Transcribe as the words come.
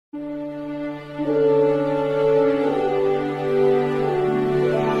As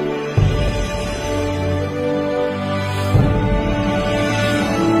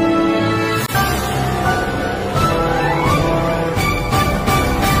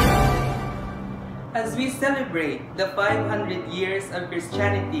we celebrate the 500 years of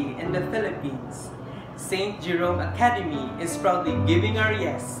Christianity in the Philippines, St. Jerome Academy is proudly giving our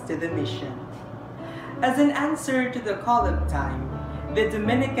yes to the mission. As an answer to the call of time, the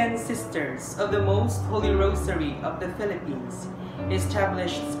Dominican Sisters of the Most Holy Rosary of the Philippines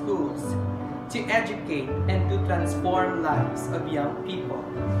established schools to educate and to transform lives of young people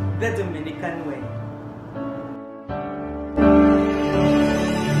the Dominican way.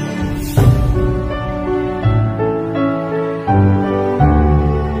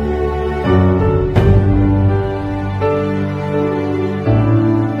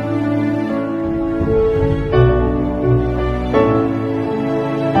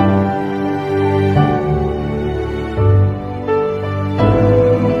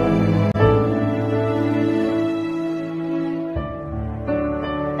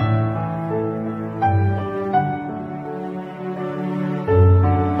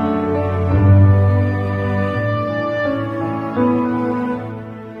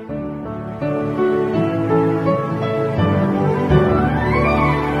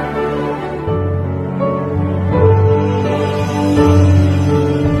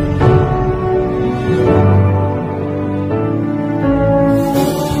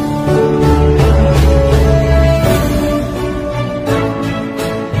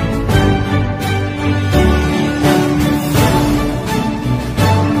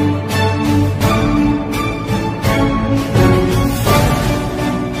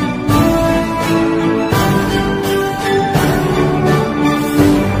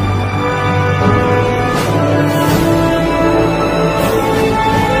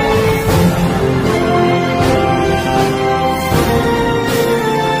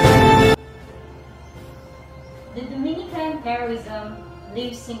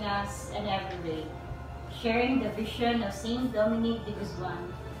 lives in us and every day, sharing the vision of Saint Dominic de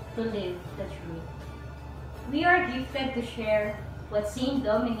Guzman to live the truth. We are gifted to share what Saint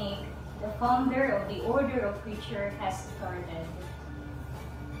Dominic, the founder of the Order of Preacher, has started.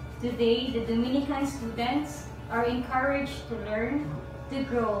 Today, the Dominican students are encouraged to learn, to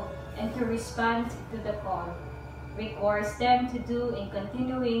grow, and to respond to the call, requires them to do in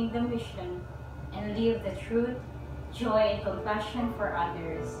continuing the mission and live the truth, joy, and compassion for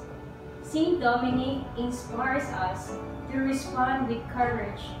others. Saint Dominic inspires us to respond with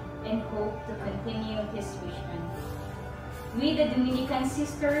courage and hope to continue his mission. We, the Dominican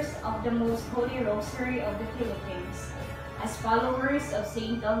Sisters of the Most Holy Rosary of the Philippines, as followers of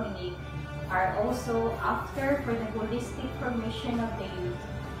Saint Dominic, are also after for the holistic formation of the youth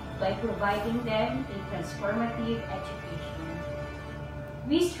by providing them a transformative education.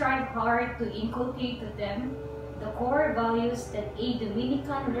 We strive hard to inculcate to them the core values that a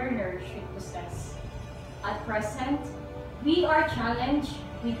Dominican learner should possess. At present, we are challenged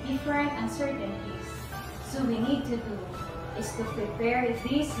with different uncertainties, so we need to do is to prepare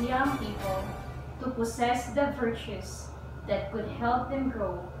these young people to possess the virtues that could help them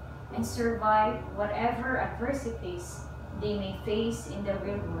grow and survive whatever adversities they may face in the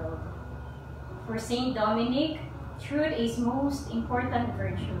real world. For Saint Dominic, truth is most important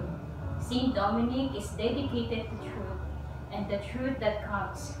virtue. Saint Dominic is dedicated to truth and the truth that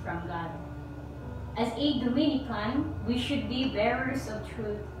comes from God. As a Dominican, we should be bearers of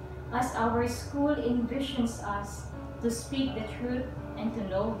truth as our school envisions us to speak the truth and to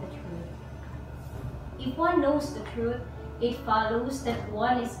know the truth. If one knows the truth, it follows that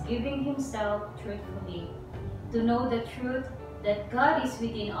one is giving himself truthfully. To know the truth that God is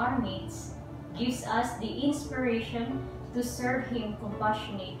within our midst gives us the inspiration to serve Him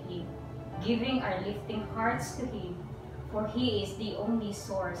compassionately, giving our lifting hearts to Him, for He is the only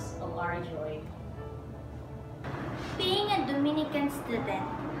source of our joy. Being a Dominican student,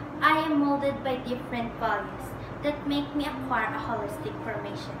 I am molded by different values that make me acquire a holistic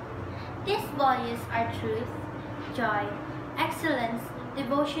formation. These values are truth, joy, excellence,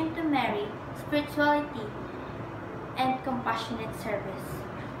 devotion to Mary, spirituality, and compassionate service.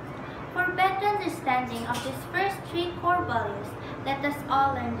 For better understanding of these first three core values, let us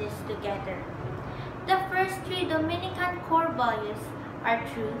all learn this together. The first three Dominican core values are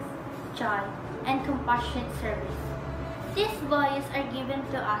truth, joy, and compassionate service. These values are given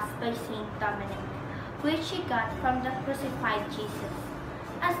to us by Saint Dominic, which he got from the crucified Jesus.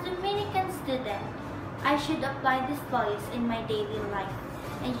 As Dominican student, I should apply these values in my daily life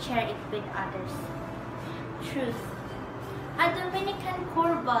and share it with others. Truth. a Dominican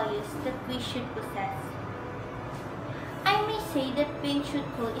core values that we should possess. I may say that being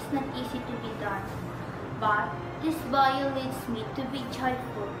truthful is not easy to be done, but this value leads me to be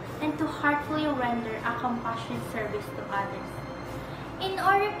joyful and to heartfully render a compassionate service to others. In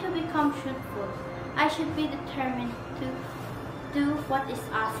order to become truthful, I should be determined to do what is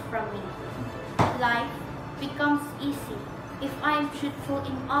asked from me. Life becomes easy if I am truthful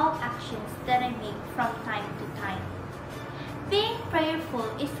in all actions that I make from time to time. Being prayerful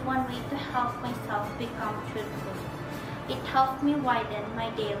is one way to help myself become truthful. It helps me widen my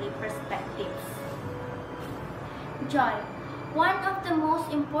daily perspectives. Joy, one of the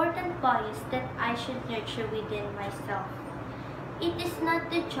most important values that I should nurture within myself. It is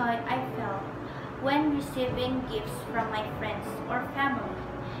not the joy I felt when receiving gifts from my friends or family.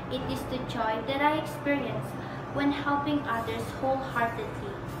 It is the joy that I experience when helping others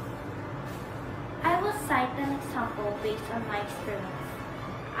wholeheartedly. I will cite an example based on my experience.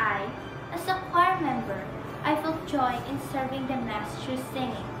 As a choir member, I felt joy in serving the Mass through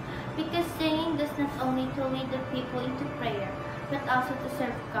singing, because singing does not only to lead the people into prayer, but also to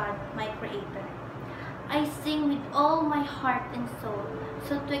serve God, my Creator. I sing with all my heart and soul,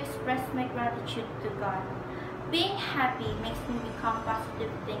 so to express my gratitude to God. Being happy makes me become a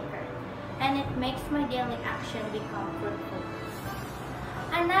positive thinker, and it makes my daily action become fruitful.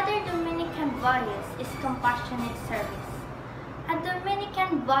 Another Dominican value is compassionate service. A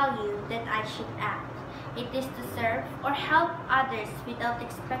Dominican value that I should act. It is to serve or help others without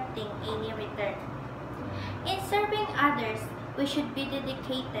expecting any return. In serving others, we should be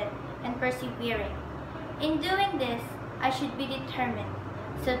dedicated and persevering. In doing this, I should be determined,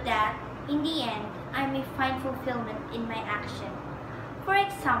 so that, in the end, I may find fulfillment in my action. For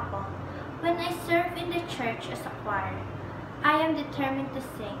example, when I serve in the church as a choir, I am determined to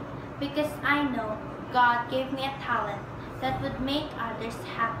sing because I know God gave me a talent that would make others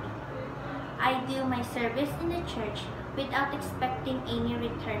happy. I do my service in the church without expecting any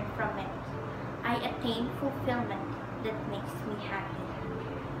return from it. I attain fulfillment that makes me happy.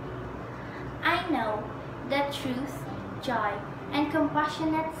 I know that truth, joy, and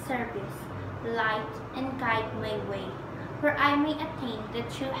compassionate service light and guide my way, where I may attain the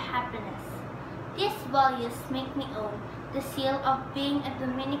true happiness. These values make me own the seal of being a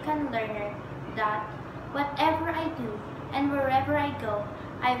Dominican learner that, whatever I do and wherever I go,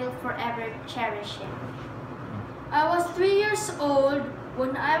 I will forever cherish it. I was 3 years old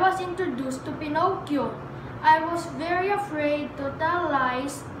when I was introduced to Pinocchio. I was very afraid to tell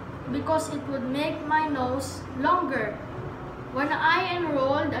lies because it would make my nose longer. When I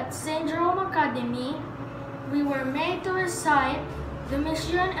enrolled at St. Jerome Academy, we were made to recite the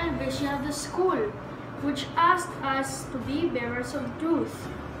mission and vision of the school, which asked us to be bearers of truth.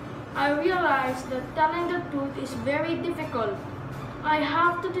 I realized that telling the truth is very difficult. I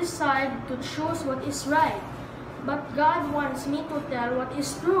have to decide to choose what is right, but God wants me to tell what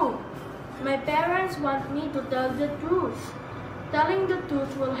is true. My parents want me to tell the truth. Telling the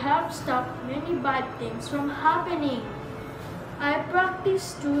truth will help stop many bad things from happening. I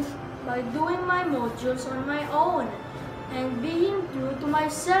practice truth by doing my modules on my own and being true to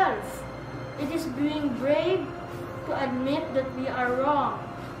myself. It is being brave to admit that we are wrong.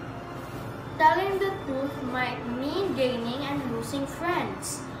 Telling the truth might mean gaining and losing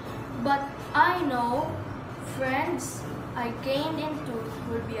friends, but I know friends I gained in truth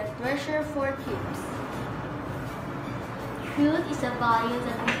will be a treasure for keeps. Truth is a value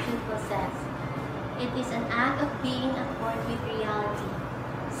that we should possess. It is an act of being accord with reality.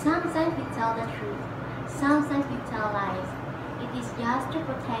 Sometimes we tell the truth, sometimes we tell lies. It is just to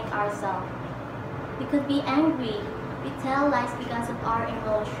protect ourselves. We could be angry. We tell lies because of our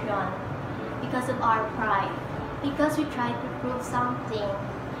emotion, because of our pride, because we try to prove something,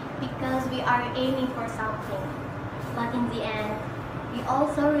 because we are aiming for something. But in the end, we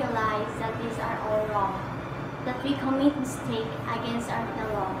also realize that these are all wrong, that we commit mistake against our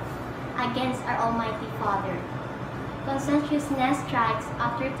fellow, against our Almighty Father. Conscientiousness strikes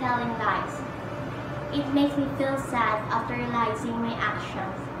after telling lies. It makes me feel sad after realizing my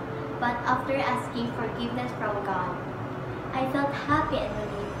actions, but after asking forgiveness from God, I felt happy and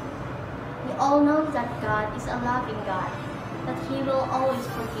relieved. We all know that God is a loving God, that He will always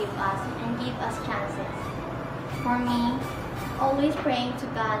forgive us and give us chances. For me, always praying to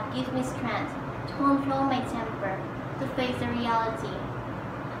God gives me strength to control my temper, to face the reality.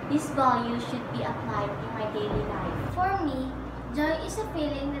 This value should be applied in my daily life. For me, joy is a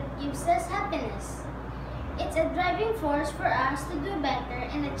feeling that gives us happiness. It's a driving force for us to do better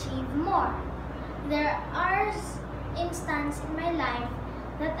and achieve more. There are instances in my life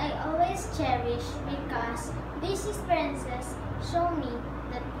that I always cherish because these experiences show me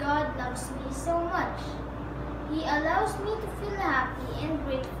that God loves me so much. He allows me to feel happy and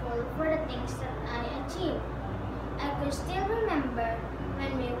grateful for the things that I achieve. I could still remember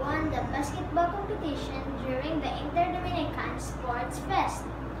when we won the basketball competition during the Inter-Dominican Sports Fest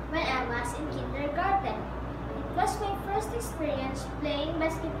when I was in kindergarten. It was my first experience playing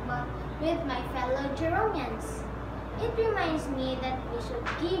basketball with my fellow Jeromeans. It reminds me that we should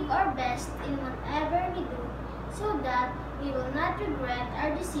give our best in whatever we do so that we will not regret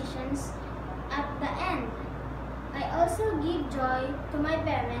our decisions at the end. I also give joy to my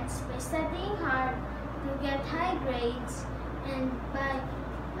parents by studying hard to get high grades and by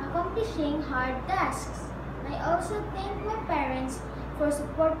accomplishing hard tasks. I also thank my parents for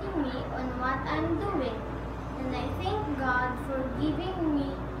supporting me on what I'm doing. And I thank God for giving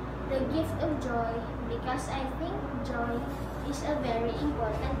me the gift of joy because I think joy is a very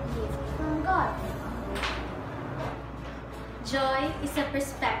important gift from God. Joy is a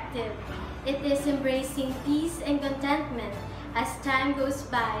perspective. It is embracing peace and contentment as time goes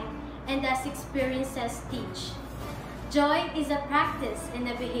by and as experiences teach. Joy is a practice and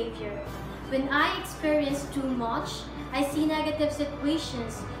a behavior. When I experience too much, I see negative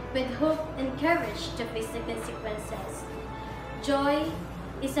situations with hope and courage to face the consequences. Joy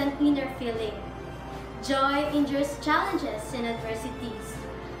is an inner feeling. Joy endures challenges and adversities.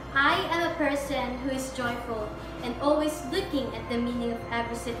 I am a person who is joyful and always looking at the meaning of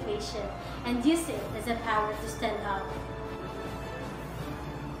every situation and use it as a power to stand up.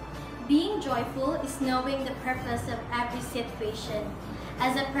 Being joyful is knowing the purpose of every situation.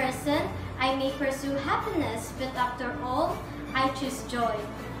 As a person, I may pursue happiness, but after all, I choose joy.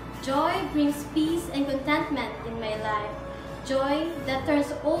 Joy brings peace and contentment in my life. Joy that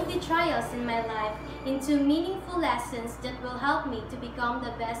turns all the trials in my life into meaningful lessons that will help me to become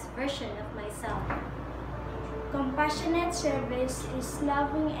the best version of myself. Compassionate service is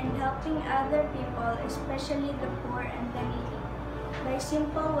loving and helping other people, especially the poor and the needy. By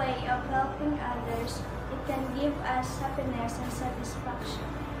simple way of helping others, it can give us happiness and satisfaction.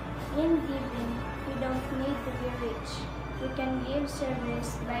 In giving, we don't need to be rich. We can give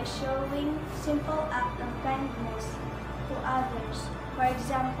service by showing simple act of kindness to others. For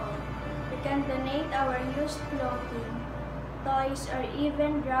example, we can donate our used clothing, toys, or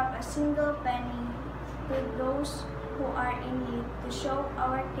even drop a single penny to those who are in need to show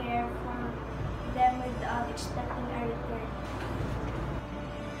our care for them without expecting a return.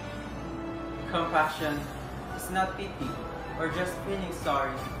 Compassion is not pity or just feeling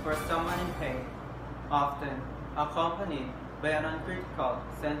sorry for someone in pain, often accompanied by an uncritical,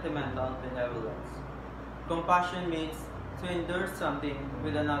 sentimental benevolence. Compassion means to endure something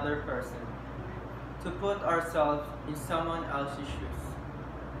with another person, to put ourselves in someone else's shoes,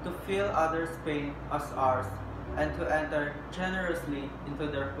 to feel others' pain as ours, and to enter generously into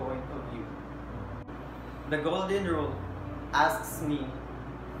their point of view. The Golden Rule asks me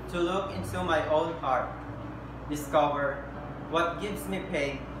to look into my own heart, discover what gives me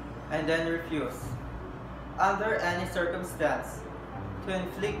pain, and then refuse, under any circumstance, to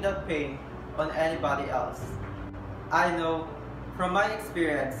inflict that pain on anybody else. I know from my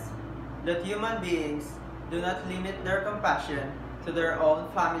experience that human beings do not limit their compassion to their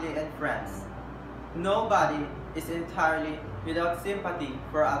own family and friends. Nobody is entirely without sympathy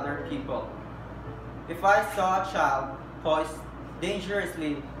for other people. If I saw a child poised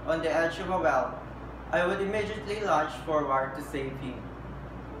dangerously on the edge of a well, I would immediately launch forward to save him.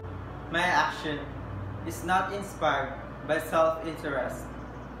 My action is not inspired by self-interest.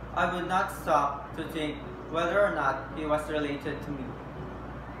 I would not stop to think whether or not he was related to me.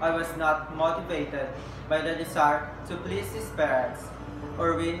 I was not motivated by the desire to please his parents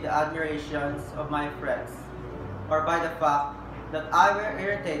or win the admirations of my friends, or by the fact that I were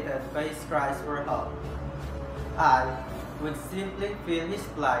irritated by his cries for help. I would simply feel his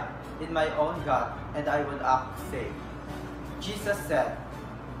plight in my own gut and I would act safe. Jesus said,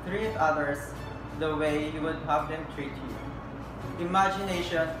 treat others the way you would have them treat you.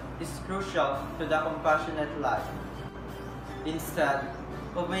 Imagination is crucial to the compassionate life. Instead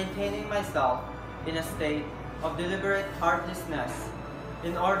of maintaining myself in a state of deliberate heartlessness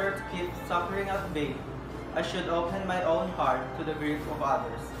in order to keep suffering at bay, I should open my own heart to the grief of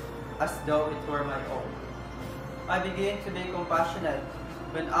others, as though it were my own. I begin to be compassionate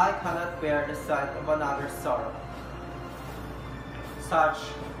when I cannot bear the sight of another's sorrow. Such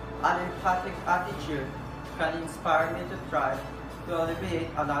an empathic attitude can inspire me to try to alleviate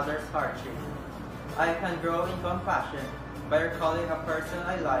another's hardship. I can grow in compassion by recalling a person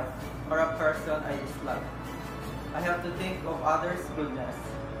I like or a person I dislike. I have to think of others' goodness,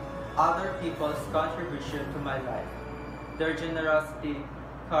 other people's contribution to my life, their generosity,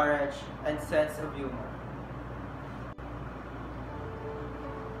 courage, and sense of humor.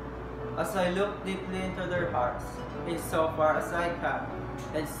 As I look deeply into their hearts, insofar as I can,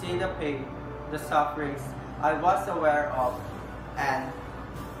 and see the pain, the sufferings I was aware of, and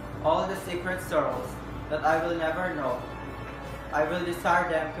all the secret sorrows that I will never know, I will desire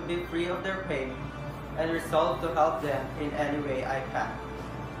them to be free of their pain and resolve to help them in any way I can.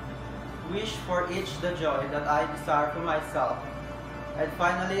 Wish for each the joy that I desire for myself, and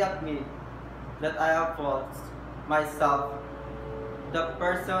finally admit that I have faults myself, the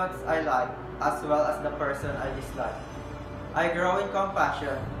persons I like as well as the person I dislike. I grow in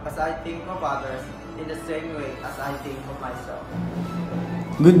compassion as I think of others in the same way as I think of myself.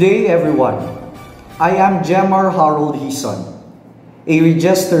 Good day, everyone. I am Jemar Harold Hison, a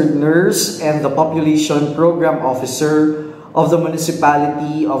registered nurse and the Population Program Officer of the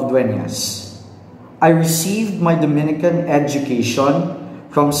Municipality of Dueñas. I received my Dominican education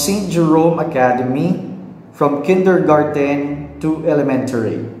from St. Jerome Academy from kindergarten to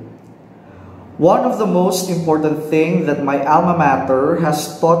elementary. One of the most important things that my alma mater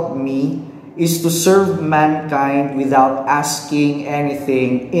has taught me is to serve mankind without asking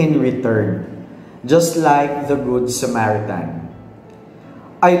anything in return, just like the Good Samaritan.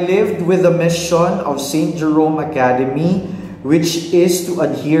 I lived with the mission of St. Jerome Academy, which is to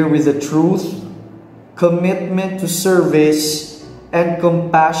adhere with the truth, commitment to service, and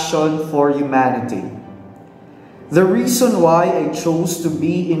compassion for humanity. The reason why I chose to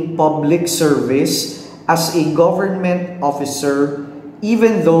be in public service as a government officer,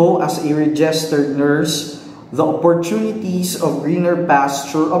 even though as a registered nurse, the opportunities of greener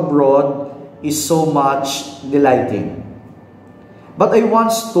pasture abroad is so much delighting. But I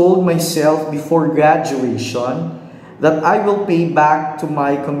once told myself before graduation that I will pay back to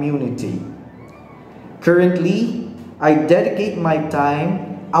my community. Currently, I dedicate my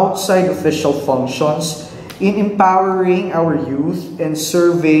time outside official functions in empowering our youth and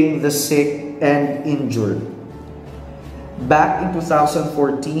serving the sick and injured. Back in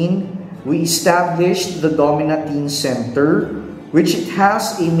 2014, we established the Domina Teen Center, which it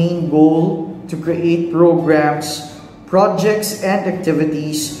has a main goal to create programs, projects, and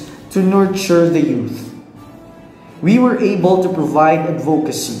activities to nurture the youth. We were able to provide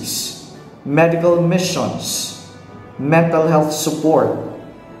advocacies, medical missions, mental health support,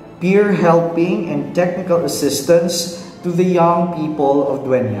 peer helping, and technical assistance to the young people of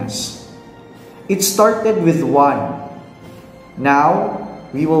Dueñas. It started with one. Now,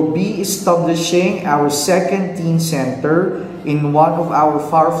 we will be establishing our second teen center in one of our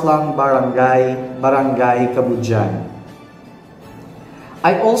far-flung barangay Kabujan.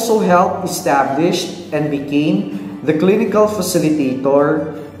 I also helped establish and became the clinical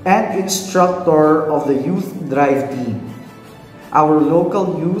facilitator and instructor of the Youth Drive Team, our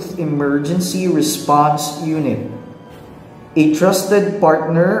local youth emergency response unit, a trusted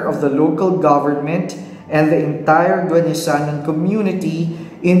partner of the local government and the entire Dueñasanan community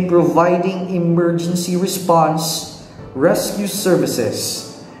in providing emergency response, rescue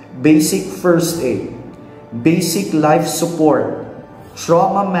services, basic first aid, basic life support,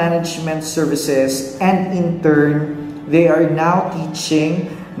 trauma management services, and in turn, they are now teaching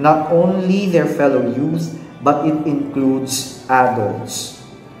not only their fellow youth, but it includes adults.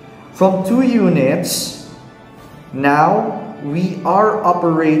 From 2 units, now we are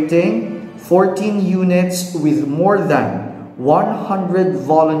operating 14 units with more than 100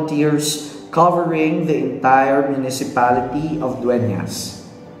 volunteers covering the entire municipality of Dueñas.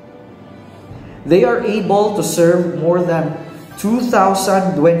 They are able to serve more than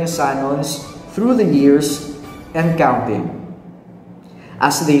 2,000 Dueñasanons through the years and counting,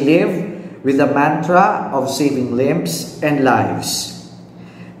 as they live with the mantra of saving limbs and lives.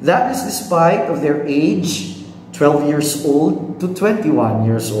 That is despite of their age, 12 years old to 21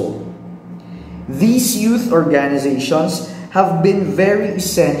 years old. These youth organizations have been very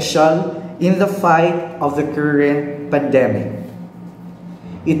essential in the fight of the current pandemic.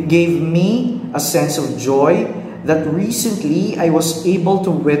 It gave me a sense of joy that recently I was able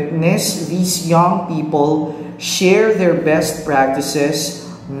to witness these young people share their best practices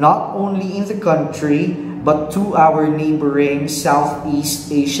not only in the country but to our neighboring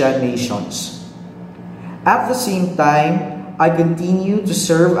Southeast Asia nations. At the same time, I continue to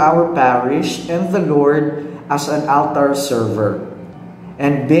serve our parish and the Lord as an altar server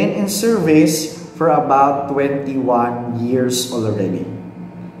and been in service for about 21 years already,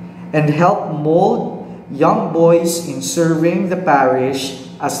 and help mold young boys in serving the parish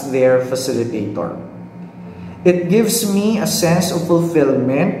as their facilitator. It gives me a sense of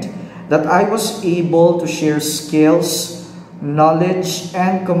fulfillment that I was able to share skills, knowledge,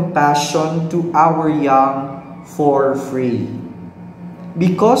 and compassion to our young for free.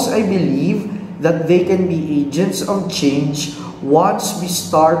 Because I believe that they can be agents of change once we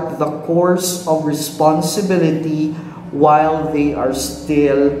start the course of responsibility while they are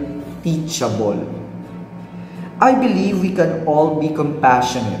still teachable. I believe we can all be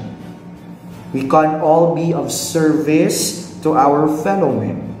compassionate. We can all be of service to our fellow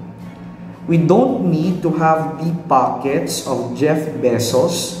men. We don't need to have deep pockets of Jeff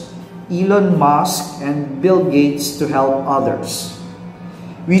Bezos, Elon Musk, and Bill Gates to help others.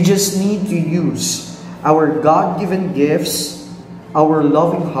 We just need to use our God-given gifts, our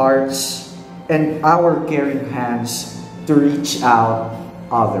loving hearts, and our caring hands to reach out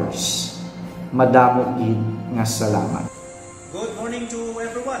others. Madamo gid nga salamat. Good morning to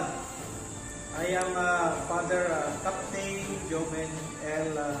everyone. I am Father Captain Joven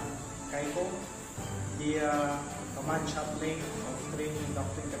L. Caico, the Command Chaplain of Training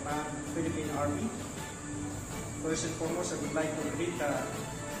Doctrine Command, Philippine Army. First and foremost, I would like to greet the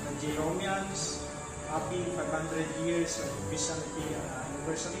Jeromeans. Happy 500 years of Christianity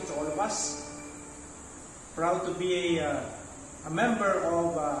anniversary to all of us. Proud to be a member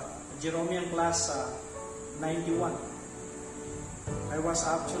of Jeromean Class 91. I was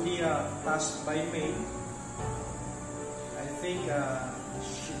actually passed by May. I think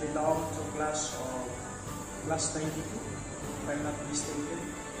she belonged to class 92, if I'm not mistaken,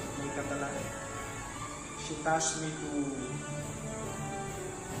 May Catalan. She tasked me to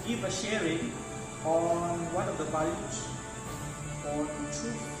give a sharing on one of the values, on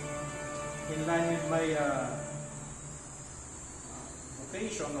truth, in line with my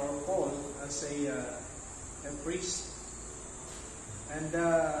vocation or call as a priest. And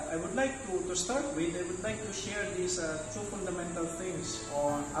I would like to start with, I would like to share these two fundamental things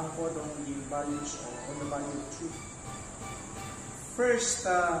anchored on the values or on the value of truth. First,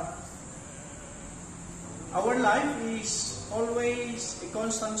 our life is always a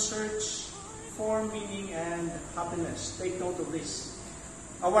constant search for meaning and happiness. Take note of this.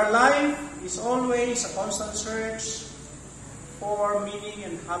 Our life is always a constant search for meaning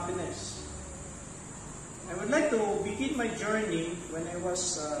and happiness. I would like to begin my journey when I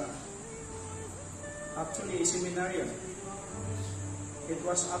was actually a seminarian. It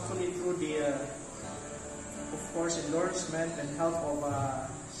was actually through the, of course, endorsement and help of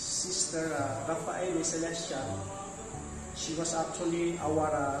Sister Rafael Celestial. She was actually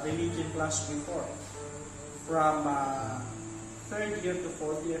our religion class before, from 3rd year to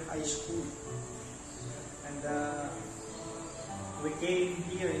 4th year high school. And we came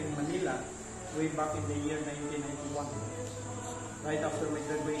here in Manila way back in the year 1991, right after my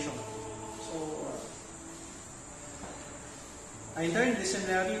graduation. So, I entered the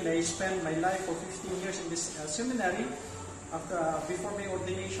seminary and I spent my life for 15 years in this seminary before my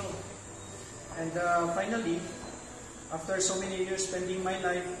ordination. And finally, after so many years spending my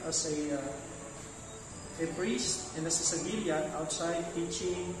life as a priest and as a civilian outside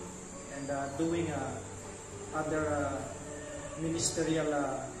teaching and doing other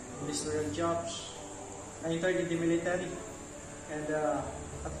ministerial jobs, I entered in the military, and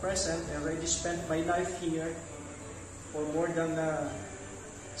at present I already spent my life here for more than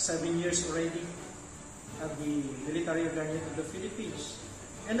 7 years already at the military organization of the Philippines.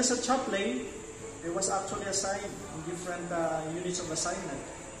 And as a chaplain, I was actually assigned in different units of assignment.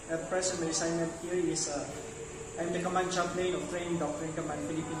 At present, my assignment here is I'm the Command Chaplain of Training Doctrine Command,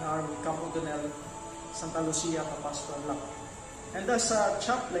 Philippine Army, Camp O'Donnell, Santa Lucia, Papasto, Lac. And as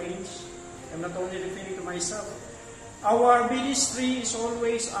chaplains, I'm not only referring to myself, our ministry is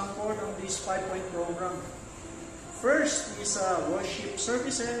always anchored on this 5-point program. First is worship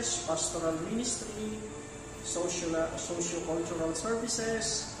services, pastoral ministry, socio-cultural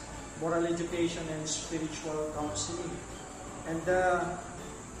services, moral education, and spiritual counseling. And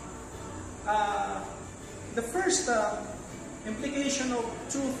the first implication of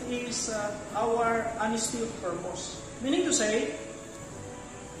truth is our honesty of purpose. Meaning to say,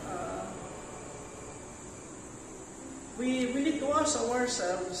 we need to ask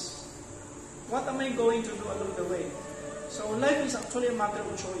ourselves, what am I going to do along the way? So life is actually a matter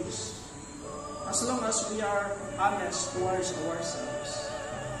of choice. As long as we are honest towards ourselves,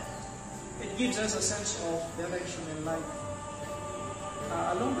 it gives us a sense of direction in life.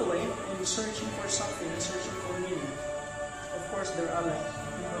 Along the way, in searching for something, in searching for meaning, of course there are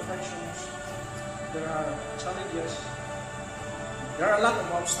imperfections, there are challenges, there are a lot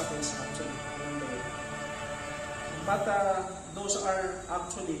of obstacles actually along the way. But those are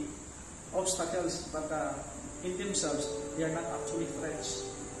actually obstacles, but in themselves, they are not actually threats.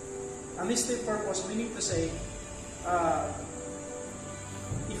 Enlisted purpose, meaning to say,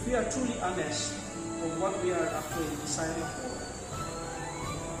 if we are truly honest of what we are actually desiring for,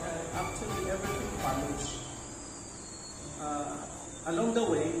 actually everything follows. Along the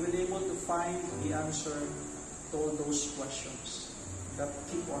way, we'll be able to find the answer to all those questions that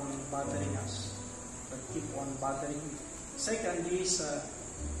keep on bothering us, that keep on bothering me. Second is,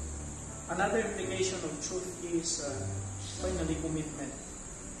 another implication of truth is finally commitment.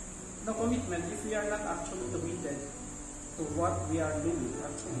 No commitment, if we are not actually committed to what we are doing,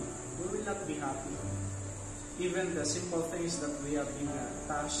 actually, we will not be happy. Even the simple things that we are being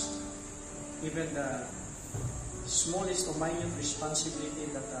tasked, even the smallest or minute responsibility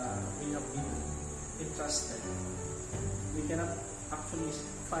that we have been entrusted, we cannot actually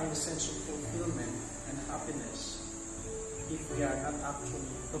find a sense of fulfillment and happiness if we are not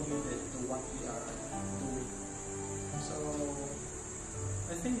actually committed to what we are doing. So,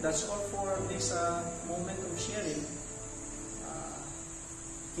 I think that's all for this moment of sharing.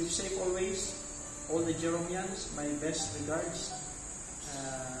 Keep safe always. All the Jeromeans, my best regards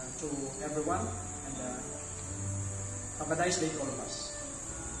to everyone, and have a nice day to all of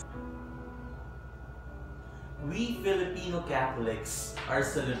us. We Filipino Catholics are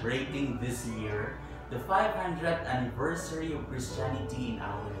celebrating this year the 500th anniversary of Christianity in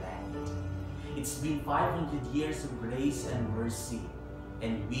our land. It's been 500 years of grace and mercy,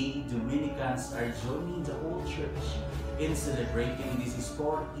 and we Dominicans are joining the whole church in celebrating this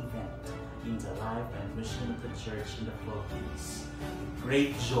historic event in the life and mission of the church in the Philippines.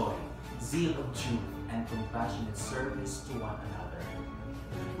 Great joy, zeal of truth, and compassionate service to one another.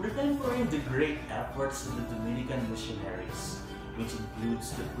 Remembering the great efforts of the Dominican missionaries, which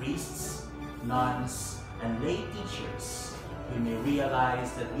includes the priests, nuns, and lay teachers, we may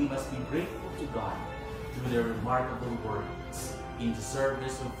realize that we must be grateful to God through their remarkable works in the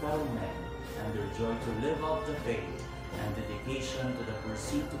service of fellow men and their joy to live out the faith and dedication to the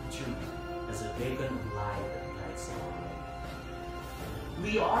pursuit of truth as a beacon of light that guides our way.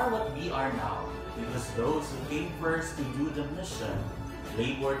 We are what we are now because those who came first to do the mission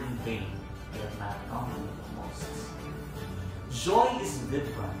labored in vain, yet not counting the costs. Joy is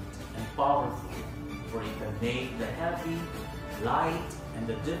vibrant and powerful, for it can make the heavy light and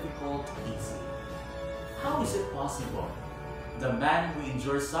the difficult easy. How is it possible? The man who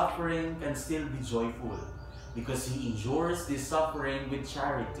endures suffering can still be joyful because he endures this suffering with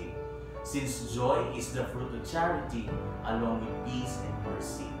charity, since joy is the fruit of charity along with peace and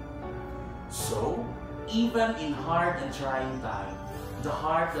mercy. So, even in hard and trying time, the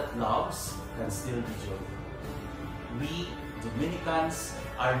heart that loves can still be joyful. We Dominicans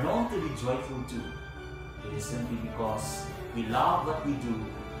are known to be joyful too. It is simply because we love what we do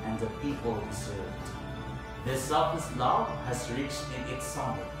and the people we serve. This selfless love has reached in its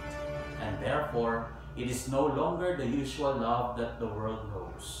summit, and therefore, it is no longer the usual love that the world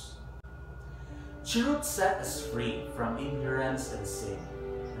knows. Truth set us free from ignorance and sin.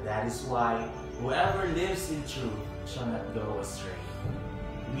 That is why whoever lives in truth shall not go astray.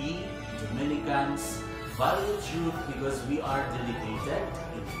 We, Dominicans, value truth because we are dedicated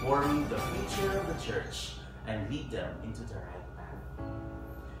in forming the future of the church and lead them into the right path.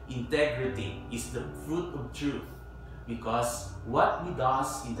 Integrity is the fruit of truth because what we do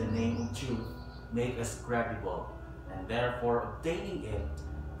in the name of truth make us credible, and therefore obtaining it,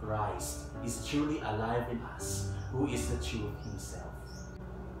 Christ is truly alive in us, who is the truth himself.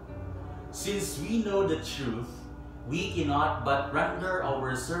 Since we know the truth, we cannot but render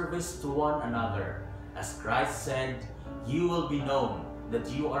our service to one another. As Christ said, "You will be known that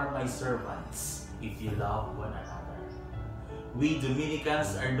you are my servants if you love one another." We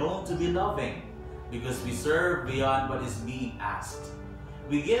Dominicans are known to be loving because we serve beyond what is being asked.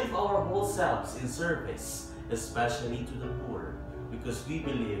 We give our whole selves in service, especially to the poor, because we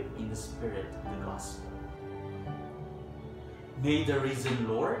believe in the spirit of the gospel. May the risen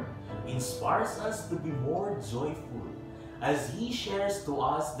Lord inspires us to be more joyful as He shares to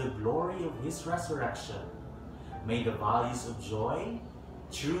us the glory of His resurrection. May the values of joy,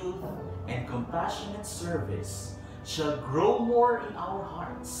 truth, and compassionate service shall grow more in our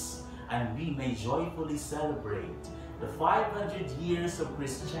hearts, and we may joyfully celebrate the 500 years of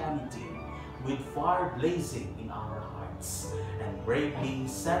Christianity with fire blazing in our hearts and bravely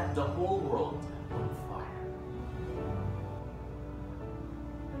set the whole world on fire.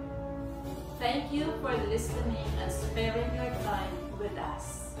 Thank you for listening and sparing your time with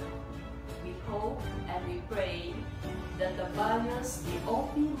us. We hope and we pray that the values the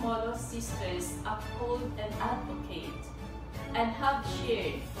OP Molo sisters uphold and advocate and have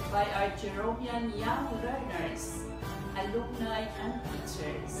shared by our Jeromean young learners, alumni, and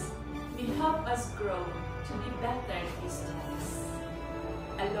teachers, will help us grow to be better Christians.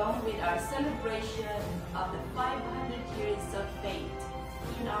 Along with our celebration of the 500 years of faith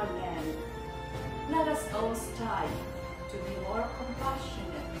in our land, let us all strive to be more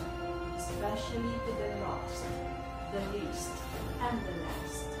compassionate, especially to the lost, the least, and the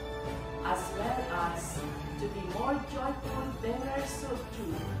last, as well as to be more joyful bearers of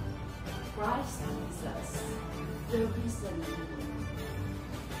truth. Christ Jesus, the risen Lord.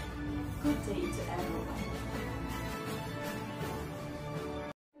 Good day to everyone.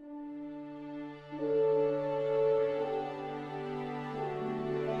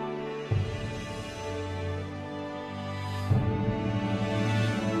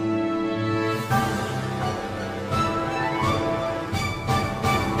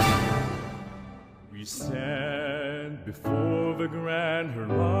 We stand before the grand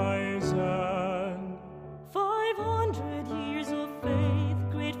horizon. 500 years of faith,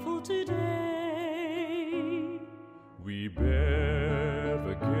 grateful today. We bear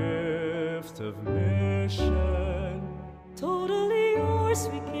the gift of mission. Totally yours,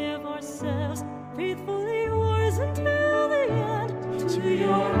 we give ourselves, faithfully yours until the end. To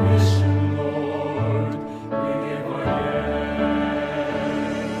your mission.